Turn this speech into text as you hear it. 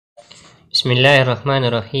بسم الله الرحمن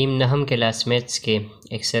الرحیم نهم کلاس میتھس کے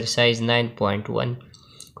ایکسرسائز 9.1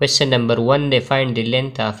 question number 1 they find the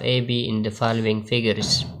length of AB in the following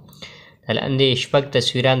figures لاندې شپږ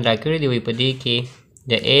تصویران راکړي دي وي په دې کې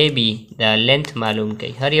د AB د length معلوم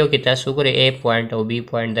کړئ هر یو کې تاسو ګورئ A point او B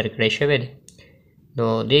point درکړی شوی دی نو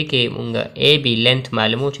دې کې مونږ AB length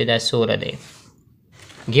معلومو چې دا څومره دی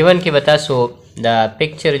ګیون کې به تاسو دا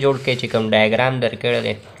پکچر جوړ کړئ چې کوم ډایګرام درکړی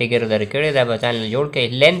دی فګر درکړی دا به ځان جوړ کړئ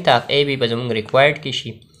لینث اف ای بي به زموږ ریکوایرډ کې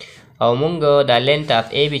شي او مونږ دا لینث اف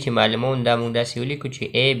ای بي چې معلومون دا مونږ داسې ولیکو چې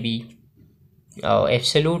ای بي او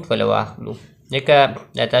ابسولوټ ول واخلو ځکه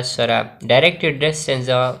دا تاسو سره ډایرکټډ ډسټنس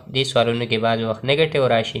دې سوالونو کې بعض وخت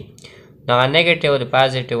نیګیټیو راشي نو هغه نیګیټیو د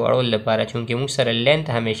پازیټیو اړولو لپاره چونکې مونږ سره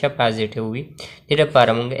لینث همیشه پازیټیو وي دې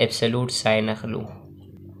لپاره مونږ ابسولوټ ساین اخلو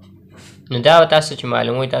نو دا تاسو چې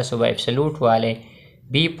معلوموي تاسو به ابسولوټ والی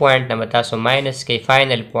بی پوینټ نه به تاسو ماینس کوئ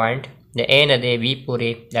فاینل پوینټ د اے نه دی بی پورې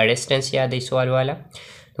دا ډسټنس یادوي سوال والا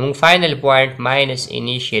موږ فاینل پوینټ ماینس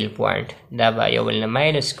انیشیل پوینټ دا به یو بل نه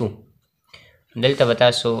ماینس کو دلته به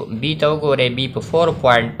تاسو بی ته وګورئ بی په 4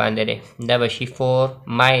 پوینټ باندې دی دا به شي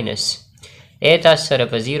 4 ماینس اے تاسو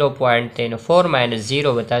سره په 0 پوینټ دی نو 4 ماینس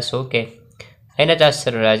 0 به تاسو وکئ اینه تاسو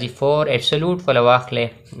سره راځي 4 ابسولوټ وله واخلئ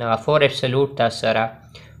نو 4 ابسولوټ تاسو سره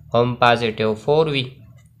هم پازیټیو 4 وي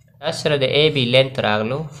تاسو سره د ای بي لینث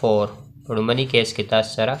راغلو 4 په لومړني کیس کې تاسو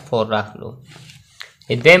سره 4 راغلو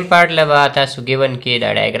د دویم پارټ له به تاسو ګیون کې دا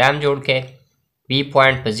ډایګرام جوړ کړئ بی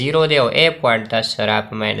پوینټ په 0 دی او ای پوینټ تاسو سره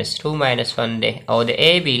په ماینس 2 ماینس 1 دی او د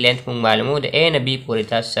ای بي لینث مونږ معلومو د ای نه بي پورې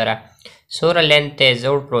تاسو سره څومره لینث دی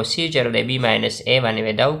زوړ پروسیجر دی بي ماینس ای باندې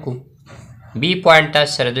به دا وکړو بي پوینټ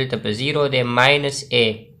تاسو سره دلته په 0 دی ماینس ای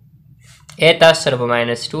ای تاسو سره په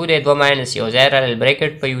ماینس 2 دی 2 ماینس یو ځای راغلل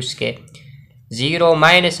بریکټ په یوز کې 0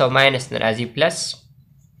 ماینس او ماینس نه راځي پلس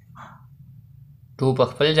 2 په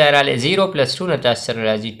خپل ځای راغلی 0 پلس 2 نه تاسو سره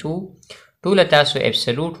راځي 2 2 له تاسو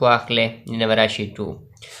ابسولوټ واخلئ نه به راشي 2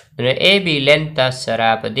 نو ای بي لینث تاسو سره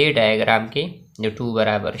په دې ډایګرام کې د 2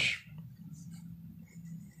 برابر شي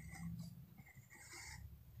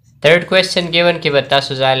تھرډ کوېسچن ګیون کې به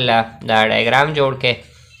تاسو ځان له دا ډایګرام جوړ کړئ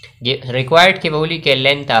ریکوایرډ کې به ولیکئ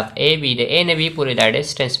لینث اف ای بي د ای نه بي پورې دا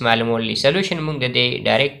ډسټنس معلومولی سلوشن مونږ د دې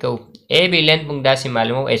ډایرکټ کوو ای بي لینث مونږ داسې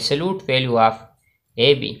معلومو ابسولوټ ویلیو اف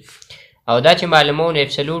ای بي او دا چې معلومو نو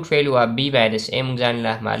ابسولوټ ویلیو اف بي ماینس ای مونږ ځان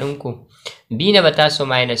له معلوم کو بي نه به تاسو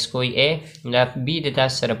ماینس کوئ ای دا بي د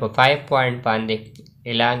تاسو سره په 5 پوینټ باندې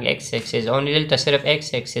الانګ ایکس ایکسز اونلی دلته صرف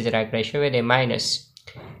ایکس ایکسز راکړی شوی دی ماینس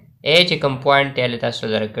ای چې کوم پوینټ دی هلته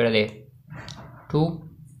تاسو درکړی دی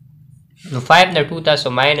 2 نو 5 نه 2 تاسو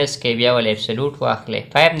ماینس کې بیا ول ابسولوټ واخلئ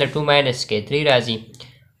 5 نه 2 ماینس کې 3 راځي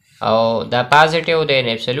او دا پازیټیو دی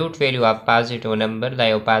نو ابسولوټ ویلیو اف پازیټیو نمبر دا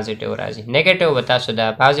یو پازیټیو راځي نیګیټیو به تاسو دا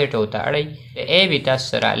پازیټیو ته اړئ د ای بي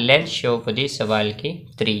تاسو سره لینث شو په دې سوال کې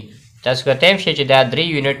 3 تاسو کته هم شي چې دا 3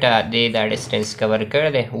 یونټ دی دا ډسټنس کور کړی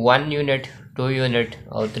دی 1 یونټ 2 یونټ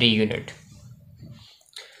او 3 یونټ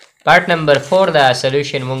پارت نمبر 4 دا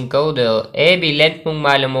سولوشن مونږ کوو د ای بي لینث مونږ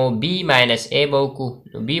معلومو بی ماینس ای به وکړو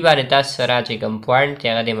نو بی باندې تاسو سره چې کوم پوینټ دی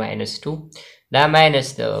هغه دی ماینس 2 دا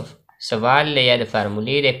ماینس د سوال یا د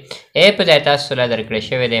فارمولې دی ای په ځای تاسو سره درکړی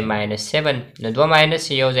شوی دی ماینس 7 نو 2 ماینس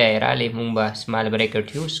یو ځای راغلی مونږ به سمال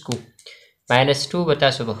بریکټ یوز کو ماینس 2 به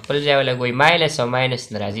تاسو په خپل ځای ولګوئ ماینس او ماینس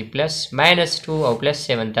نه راځي پلس ماینس 2 او پلس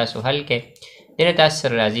 7 تاسو حل کړئ دې نه تاسو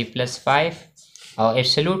سره راځي پلس 5 او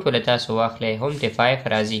ابسولوټ ول تاسو واخلئ هم ته 5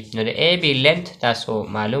 راځي نو د ای بي لینث تاسو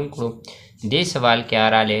معلوم کړو دې سوال کې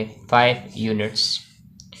راغلی 5 یونټس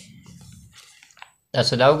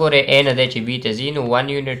تاسو دا وګورئ ای نه دی چې بي ته ځي نو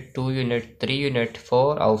 1 یونټ 2 یونټ 3 یونټ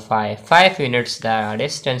 4 او 5 یونټس دا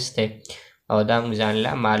ډسټنس دی او دا موږ ځان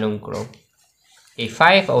له معلوم کړو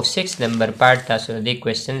 5 او 6 نمبر پارت تاسو د دې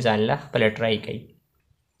کوېسچن ځان له خپله ټرای کوئ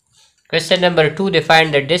کوېسچن نمبر 2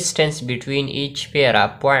 define the distance between each pair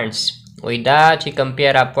of points وی دا چې کوم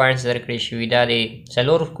پیر اف پوینټس درکړی شوي دا د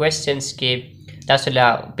څلورو کوېسچنس کې تاسو له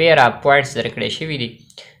پیر اف پوینټس درکړی شوي دي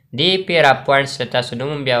دې پیر اف پوینټس له تاسو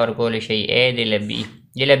نوم هم بیا ورکولی شئ ای دی له بي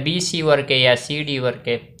دې له بي سی ورکئ یا سی ډي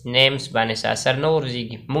ورکئ نیمس باندې اثر نه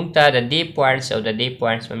ورځېږي موږ ته د دې پوینټس او د دې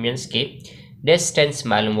پوینټس په منځ کې ډسټنس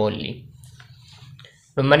معلومولی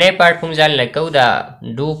لومړنی پارټ موږ ځان له کوو دا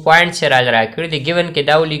 2 پوینټس یې راله راکړي دي ګیون کې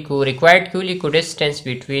دا ولیکو ریکوایرډ کې ولیکو ډسټنس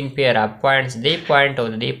بټوین پیر اف پوینټس دې پوینټ او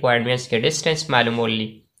د دې پوینټ منځ کې ډسټنس معلومولی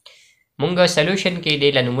موږ سلوشن کې دې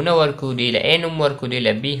له نومونه ورکو دې له ای نوم ورکو دې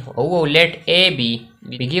له بي او لیټ ای بي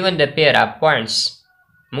بي ګیون د پیر اف پوینټس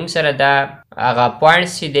موږ سره دا هغه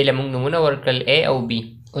پوینټس چې دې له موږ نومونه ورکړل ای او بي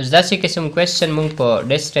اوس داسې قسم کوېسچن موږ په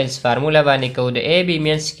ډسټنس فارموله باندې کوو د ای بي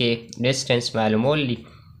منځ کې ډسټنس معلومولی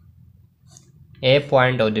A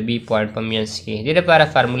پوینټ او د B پوینټ په منځ کې دې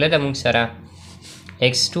لپاره فارموله ده موږ سره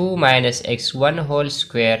x2 minus x1 whole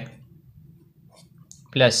square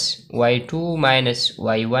plus y2 minus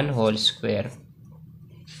y1 whole square.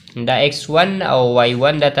 دا x1 او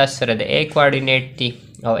y1 دا تاسو سره د a کوارډینیټ دي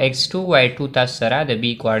او x2 y2 تاسو سره د b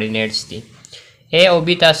کوارډینیټس دي. a او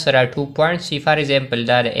b تاسو سره 2 پوینټس دي. فار ایگزامپل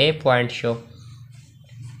دا د a پوینټ شو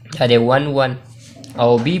دا د 1 1 او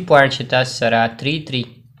b پوینټ شو تاسو سره 3 3.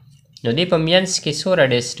 نو دې په مینس کې څومره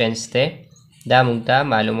ډسټنس دی دا موږ ته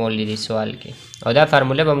معلومول دي سوال کې او دا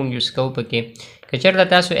فارموله به موږ یوز کوو پکې. که چېرته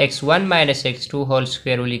تاسو x1 minus x2 whole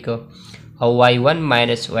square ولیکو او y1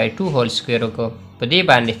 minus y2 whole square وکړو په دې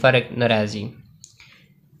باندې فرق نه راځي.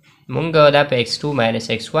 مونږ دا په x2 minus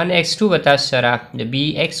x1 x2 به تاسو سره د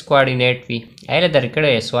bx کوارډینیټ وي ایله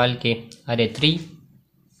درکړی سوال کې اره 3.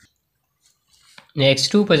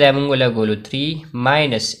 x2 په ځای مونږ لګولو 3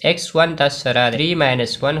 minus x1 تاسو سره 3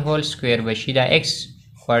 minus 1 whole square بشي دا x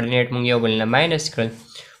کوارډینیټ مونږ یو بل نه ماینس کړل.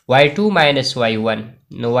 y2 minus y1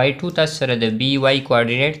 نو y2 تاسو سره د by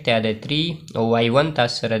کوارډینیټ ته د 3 او y1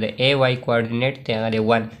 تاسو سره د ay کوارډینیټ ته د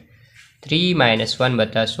 1. 3 minus 1 به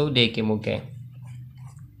تاسو دې کې موږ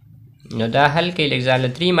نو دا حل کې لږ ځاله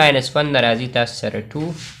 3 minus 1 راځي تاسو سره 2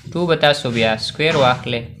 2 به تاسو بیا سکویر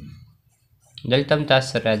واخلئ دلته هم تاسو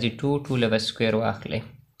سره راځي 2 2 له به سکویر واخلئ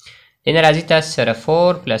دې نه راځي تاسو سره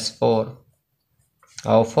 4 plus 4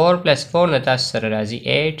 او 4 plus 4 نه تاسو سره راځي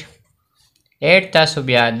 8 8 تاسو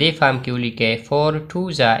بیا دې فارم کې ولیکئ 4 2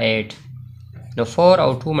 ځا 8 نو 4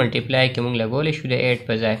 او 2 ملټیپلای کې موږ لګولی شو د 8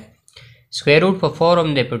 په ځای. سکویر روټ په 4 هم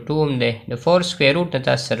دی په 2 هم دی د 4 سکویر روټ نه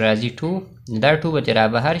تاسو سره راځي 2 دا 2 به ترې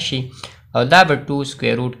رابهر شي او دا به 2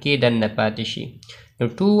 سکویر روټ کې دننه پاتې شي. نو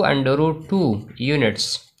 2 انډر روټ 2 یونټس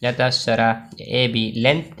دا تاسو سره اے بي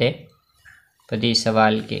لینث دی په دې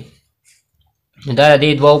سوال کې. نو دا د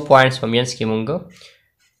دې دوو پوینټس په منځ کې مونږ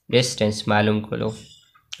ډسټنس معلوم کړلو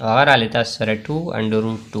او هغه راغلی تاسو سره 2 انډر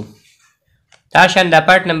روټ 2. دا شان دا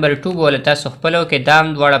پارت نمبر 2 بوله تاسو خپلو کې دام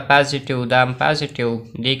دواړه پازیټیو دام پازیټیو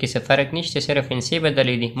دې کې څه فرق نشته صرف انسي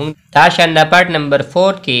بدلی دي. مونږ دا شان دا پارت نمبر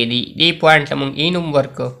 4 کې دی دې پوینټ له مونږ ای نوم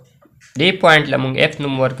ورکو دې پوینټ له مونږ اف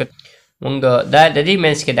نوم ورکو مونږ دا د دې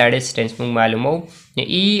منځ کې دا ډسټنس مونږ معلومو د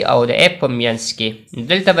ای او د اف په منځ کې.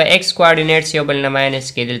 دلته به ایکس کوارډینیټس یو بل نه ماینس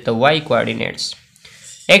کې دلته واي کوارډینیټس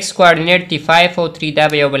ایکس کوارډینیټ دی 5 او 3 دا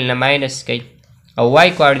به یو بل نه ماینس کوي او y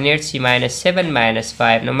کوارډینیټ سی -7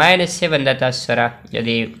 -5 نو -7 د تاسو سره د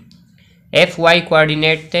fy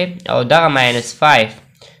کوارډینیټ ته او دغه -5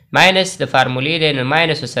 ماینس د فارمولې دی نو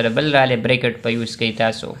ماینس سره بل رالی بریکټ په یوز کوي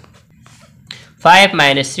تاسو 5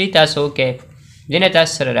 -3 تاسو کې دینه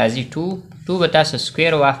تاسو سره راځي 2 به تاسو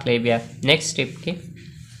سکویر واخلئ بیا نیکسٹ سټیپ کې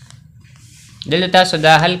دلته تاسو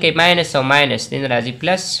دا حل کې ماینس او ماینس دین راځي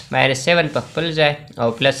پلس -7 په خپل ځای او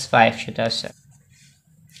 +5 شو تاسو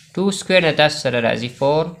 2 سکویر نه تاسو سره راځي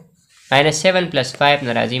 4 -7 + 5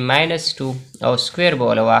 نه راځي -2 او سکویر به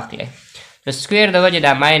وله واخلئ نو سکویر د وجې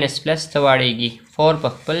دا ماینس پلس ته واړېږي 4 په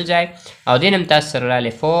خپل ځای او دین هم تاسو سره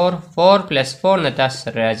رالی 4 + 4 نه تاسو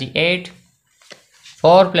سره راځي 8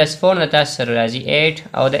 4 + 4 نه تاسو سره راځي 8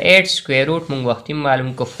 او د 8 سکویر روټ مونږ وختي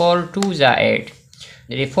معلوم کو 4 2 ځا 8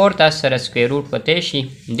 د دې 4 تاسو سره سکویر روټ پتی شي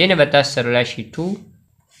دینه به تاسو سره راشي 2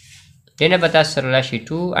 دینه به تاسو سره راشي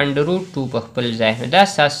 2 انډر روټ 2 په خپل ځای نو دا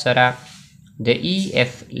تاسو سره د ای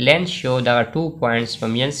اف لینث شو دغه 2 پوینټس په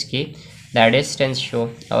منځ کې دا ډسټنس شو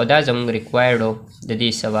او دا زموږ ریکوایرډ و د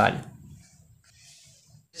دې سوال.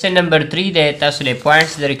 کوېسچن نمبر 3 دی تاسو له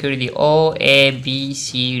پوینټس درکړي دي او ای بی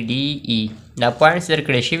سی ډي ای دا پوینټس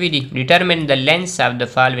درکړی شوي دي ډیټرمن د لینث اف د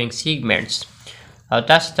فالوینګ سیګمنټس او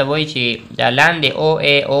تاسو ته وایي چې دا لاندې او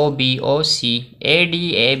ای او بی او سی ای ډي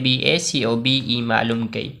ای بی ای سی او بی ای معلوم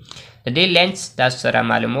کړئ د دې لینث تاسو سره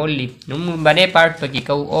معلومول دي نو موږ باندې پارټ پکې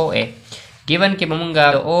کوو او ای ګیون کې به موږ د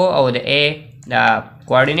او او د ای دا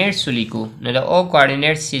کوارډینیټس ولیکو نو د او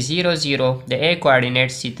کوارډینیټس سی 0 0 د ای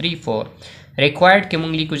کوارډینیټس سی 3 4 ریکوایرډ کې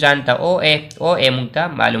موږ لیکو ځان ته او ای موږ ته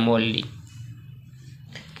معلومول دي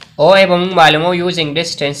او ای به موږ معلومو یوزنګ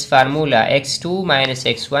ډسټنس فارمولا x2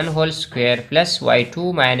 - x1 whole square plus y2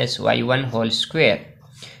 - y1 whole square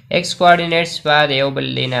x کوارډینیټس به د یو بل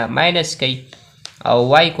نه ماینس کوي او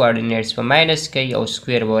y کوارډینیټس په ماینس کوي او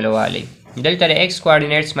سکویر به ولوالی دلته د x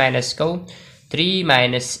کوارډینیټس ماینس کوو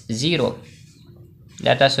 3 - 0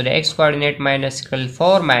 دا تاسو د x کوارډینیټ ماینس کړل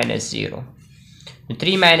 4 - 0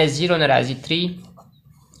 3 - 0 نه راځي 3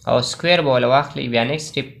 او سکویر به وله واخلئ بیا نیکسټ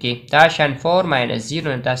سټیپ کې دا شان 4 - 0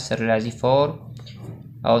 نه تاسو سره راځي 4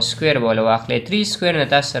 او سکویر به وله واخلئ 3 سکویر نه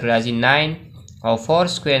تاسو سره راځي 9 او 4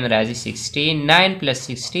 سکویر نه راځي 16 9 +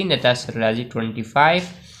 16 نه تاسو سره راځي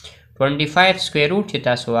 25 سکویر روټ چې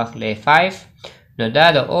تاسو واخلئ 5 نو دا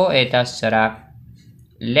د او ای تاسو سره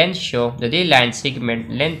لینث شو د دې لاین سیګمنټ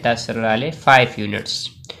لینث تاسو سره رالی 5 یونټس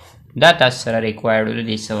دا تاسو سره ریکوایرډ د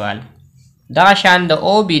دې سوال. دا شان د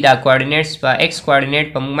او بی دا کوارډینیټس په ایکس کوارډینیټ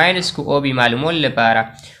په موږ ماینس کو او بی معلومول لپاره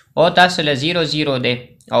او تاسو له 0 0 دی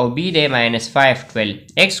او بی دی -5 12.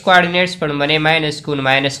 ایکس کوارډینیټس په لومړنۍ ماینس کو نو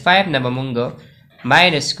 -5 نه به موږ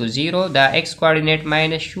ماینس کو 0 دا ایکس کوارډینیټ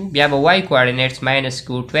ماینس شو بیا به واي کوارډینیټس ماینس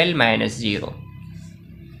کو 12 - 0.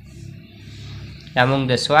 دا موږ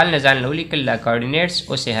د سوال نه ځان له ولیکل دا کوارډینیټس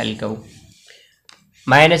اوس یې حل کوو.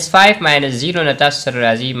 -5 - 0 نه تاسو سره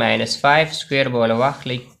راځي -5 سکویر به وله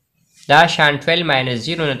واخلئ. دا شان 12 -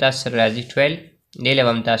 0 نه تاسو سره راځي 12 دې له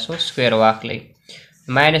به هم تاسو سکویر واخلئ.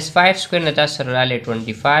 -5 سکویر نه تاسو سره رالی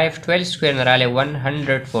 25 12 سکویر نه رالی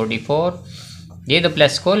 144 دې د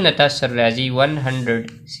پلس کول نه تاسو سره راځي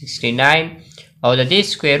 169 او د دې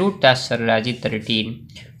سکویر روټ تاسو سره راځي 13.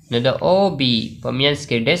 نو د او بی په منځ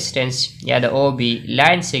کې ډسټنس یا د او بی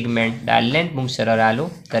لاین سیګمنټ دا لینث موږ سره رالو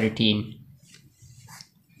 13.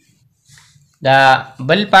 دا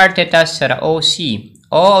بل پارت ته تاسو سره او سی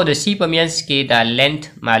او د سی په منځ کې دا لینث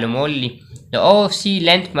معلومول دي. د او سی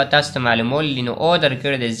لینث ما تاسو ته معلومول دي نو او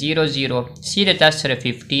درکړی د 0 0 سی د تاسو سره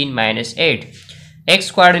 15 - 8 ایکس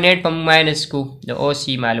کوارډینیټ په موږ ماینس کو د او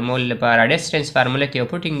سی معلومول لپاره ډسټنس فارموله کې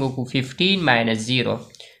پوټینګ وکړو 15 - 0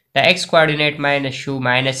 دا ایکس کوارډینیټ ماینس شو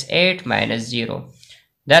 -8 - 0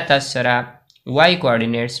 دا تاسو سره واي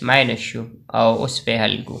کوارډینیټس ماینس شو او اوس په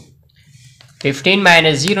حل کو.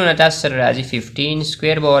 15 - 0 نه تاسو سره راځي 15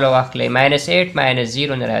 سکویر به وله واخلئ -8 -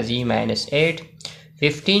 0 نه راځي -8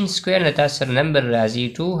 15 سکویر نه تاسو سره نمبر راځي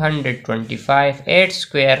 225 8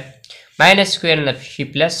 سکویر ماینس سکویر نه شي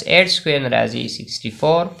پلس 8 سکویر نه راځي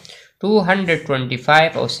 64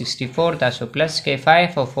 225 او 64 تاسو پلس کې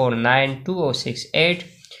 5 او 4 9 2 او 6 8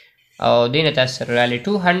 او دې نه تاسو سره رالی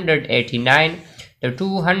 289 د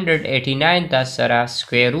 289 تاسو سره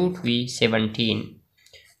سکویر روټ وي 17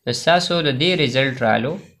 نو ستاسو د دې ریزلټ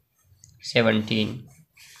رالو 17.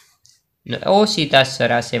 نو او سی تاسو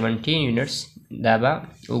سره 17 یونټس دا به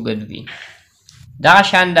اوږد وي. دا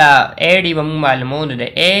شان دا ای ډي به موږ معلومو نو د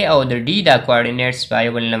ای او د ډي دا کوارډینیټس به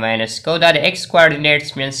یو بل نه ماینس کوو. دا د ایکس کوارډینیټس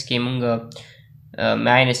منځ کې موږ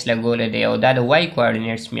ماینس لګولی دی او دا د واي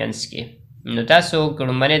کوارډینیټس منځ کې. نو تاسو که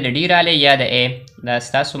لومړنی د ډي رالی یا د ای دا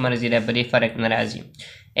ستاسو مرضي ده په دې فرق نه راځي.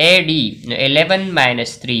 ای ډي نو 11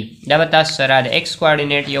 - 3 دا به تاسو سره د ایکس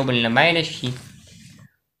کوارډینیټ یو بل نه ماینس شي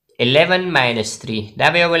 11 - 3 دا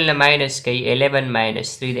به یو بل نه ماینس کوي 11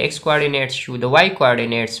 - 3 د ایکس کوارډینیټس شو د واي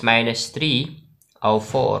کوارډینیټس -3 او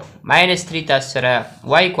 4 -3 تاسو سره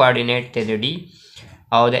واي کوارډینیټ ته د ډي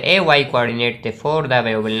او د ای واي کوارډینیټ ته 4 دا به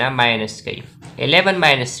یو بل نه ماینس کوي 11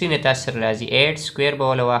 - 3 نه تاسو سره راځي 8 سکویر به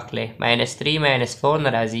وله واخلئ -3 - 4 نه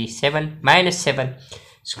راځي 7 -7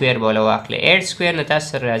 سکویر به وله واخلئ 8 سکویر نه تاسو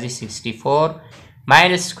سره راځي 64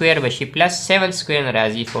 ماینس سکویر به شي پلس 7 سکویر نه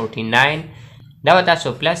راځي 49 دا به تاسو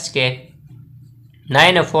پلس کې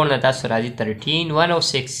 9 او 4 نه تاسو راځي 13 1 او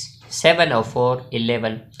 6 7 او 4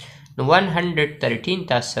 11 نو 113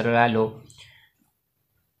 تاسو سره رالو.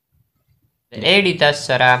 ای ډي تاسو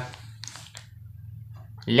سره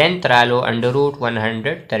length رالو under root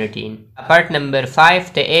 113. Part number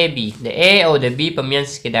 5 د اے بی د اے او د بی په منځ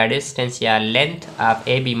کې دا ډسټنس یا length of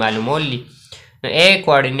اے بی معلومول دي. نو اے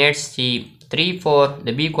کوارډینیټس چې 3 4 د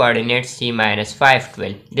بی کوارډینیټس چې -5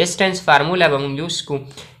 12 ډسټنس فارموله به موږ یوز کو.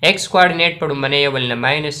 ایکس کوارډینیټ په لومړنۍ یو بل نه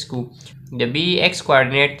ماینس کو د بی ایکس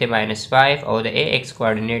کوارډینیټ ته -5 او د اے ایکس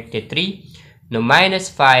کوارډینیټ ته 3 نو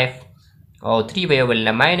 -5 او 3 به یو بل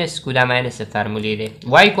نه ماینس کو دا ماینس د فارمولې دی.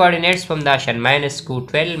 واي کوارډینیټس په همدا شان ماینس کو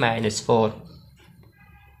 12 - 4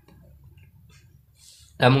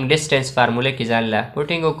 دا موږ ډسټنس فارموله کې ځان له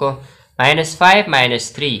پوټینګ وکړو -5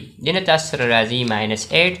 - 3 دې نه تاسو سره راځي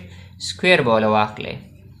 -8 سکویر به وله واخلئ.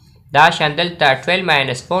 دا شان دلته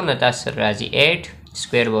 12 - 4 نه تاسو سره راځي 8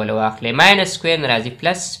 سکویر به وله واخلئ ماینس سکویر نه راځي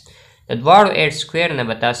پلس د دواړو 8 سکویر نه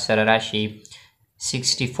به تاسو سره راشي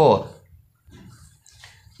 64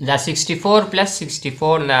 دا 64 پلس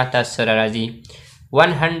 64 نه تاسو سره راځي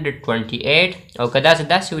 128 او که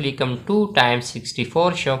داسې ولیکم 2 times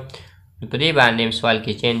 64 شو نو په دې باندې سوال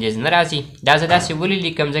کې چینجز نه راځي. دا زه داسې ولې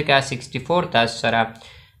لیکم ځکه 64 تاسو سره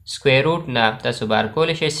سکویر روټ نه تاسو بار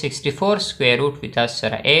کولی شئ 64 سکویر روټ وي تاسو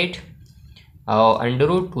سره 8 او انډر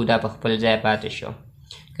روټ 2 دا په خپل ځای پاتې شو.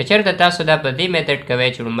 که چېرته تاسو دا په دې میتډ کوئ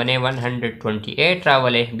چې لومړنی 128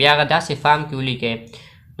 راولئ بیا هغه داسې فارم کې ولیکئ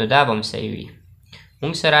نو دا به هم صحیح وي.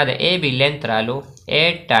 موږ سره د اے بی لینث رالو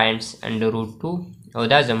 8 times under root 2 او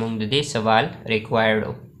دا زموږ د دې سوال ریکوایرډ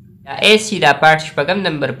و. دا اے سی دا پارت شپږم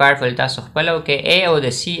نمبر پارت ول تاسو خپله وکړئ. اے او د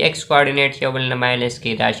سی ایکس کوارډینیټ یو بل نه ماینس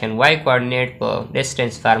کړئ دا شان واي کوارډینیټ په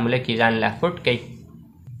ډسټنس فارموله کې ځان له پټ کړئ.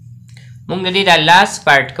 موږ د دې دا لاست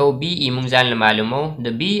پارت کوو بی ای موږ ځان له معلومو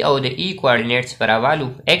د بی او د ای کوارډینیټس په راوالو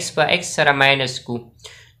ایکس په ایکس سره ماینس کو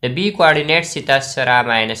د B coordinates دي تاسو سره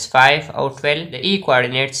 -5 او 12 د E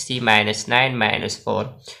coordinates دي -9 -4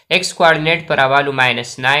 X coordinate پر حوالو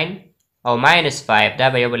 -9 او -5 دا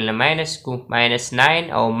به یو بل نه ماینس کو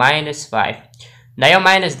 -9 او -5 دا یو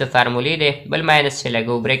ماینس د فارمولې دی بل ماینس چې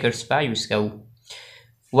لګو بریکټس په یوز کوو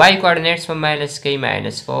Y coordinates په ماینس کوي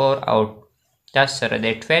 -4 او تاسو سره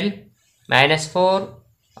دی 12 -4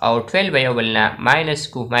 او 12 به یو بل نه ماینس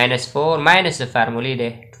کو -4 ماینس د فارمولې دی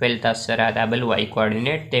 12 تاسو سره دا بل Y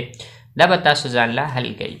coordinate دی دا به تاسو ځان له حل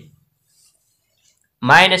کوي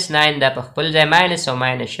 -9 دا په خپل ځای ماینس او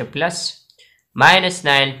ماینس پلس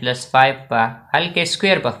 -9 plus 5 په حل کې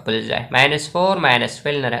سکویر په خپل ځای -4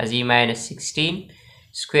 -12 نه راځي -16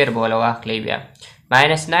 سکویر به وله واخلئ بیا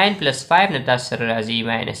 -9 plus 5 نه تاسو سره راځي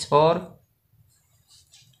 -4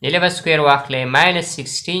 دلته به سکویر واخلئ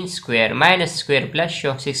 -16 سکویر ماینس سکویر پلس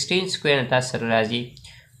شو 16 سکویر نه تاسو سره راځي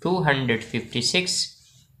 256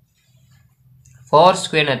 4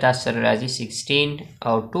 سکویر نه تاسو سره راځي 16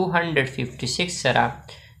 او 256 سره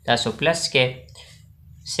تاسو پلس کې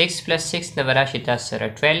 6 plus 6 نه براشي تاسو سره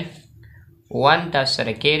 12 1 تاسو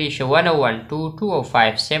سره کیری شو 1 او 1 2 2 او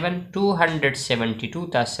 5 7 272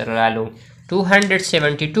 تاسو سره رالو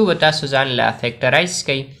 272 به تاسو ځان له فیکټرایز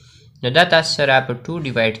کوي نو دا تاسو سره په 2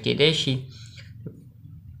 ډیوایډ کېدی شي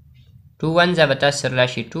 2 1 به تاسو سره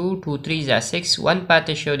راشي 2 2 3 6 1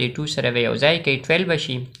 پاتې شو دی 2 سره به یو ځای کوي 12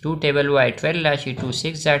 بشي 2 ټیبل وای 12 راشي 2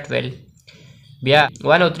 6 12 بیا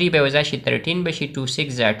 1 او 3 به یو ځای شي 13 بشي 2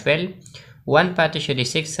 6 12 1 پاتې شو دی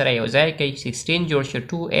 6 سره یو ځای کوي 16 جوړ شو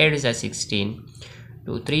 2 8 16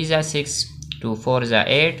 2 3 6 2 4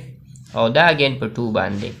 8 او دا اگین په 2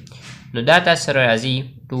 باندې نو دا تاسو سره راځي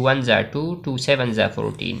 2 1 2 2 7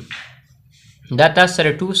 14 دا تاسو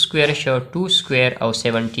سره 2 سکویر شو 2 سکویر او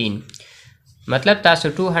 17 مطلب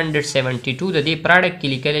تاسو 272 د دې پراډکټ کې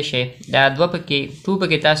لیکلی شي دا دوه پکې 2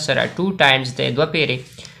 پکې تاسو سره 2 ټایمز دی دوه پیرې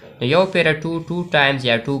نو یو پیره 2 ټایمز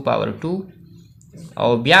یا 2 پاور 2 او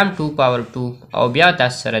بیا هم 2 پاور 2 او بیا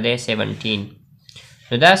تاسو سره دی 17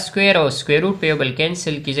 نو دا سکویر او سکویر روټ په یو بل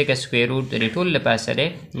کینسل کړي ځکه سکویر روټ د دې ټول له پاسه دی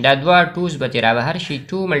دا دوه 2s به ترې رابهر شي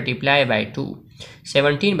 2 ملټیپلای بای 2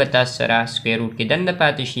 17 به تاسو سره سکویر روټ کې دننه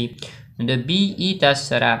پاتې شي د بی ای تاسو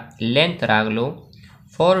سره لینث راغلو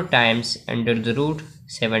 4 times under the root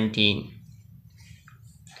 17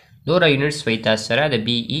 دوره یونټس وایي تاسو سره د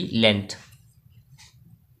بی ای لینث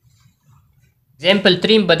Example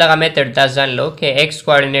 3 په دغه میتھډ دا ځان لو کې x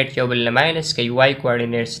کوارډینیټ یو بل نه ماینس کوي y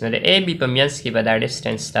کوارډینیټس نه د a b په منځ کې به دا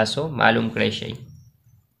ډسټنس تاسو معلوم کړئ شئ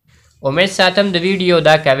امید ساتم د ویډیو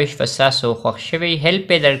دا کاوش په تاسو خوښ شوی هیلپ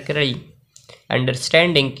یې درکړی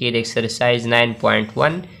انډرسټینډینګ کې د ایکسرسایز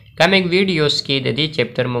 9.1 کمنګ ویډیوز کې د دې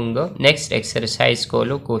چپټر مونږ نیکسټ ایکسرسایز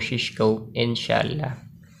کولو کوشش کوو ان شاء الله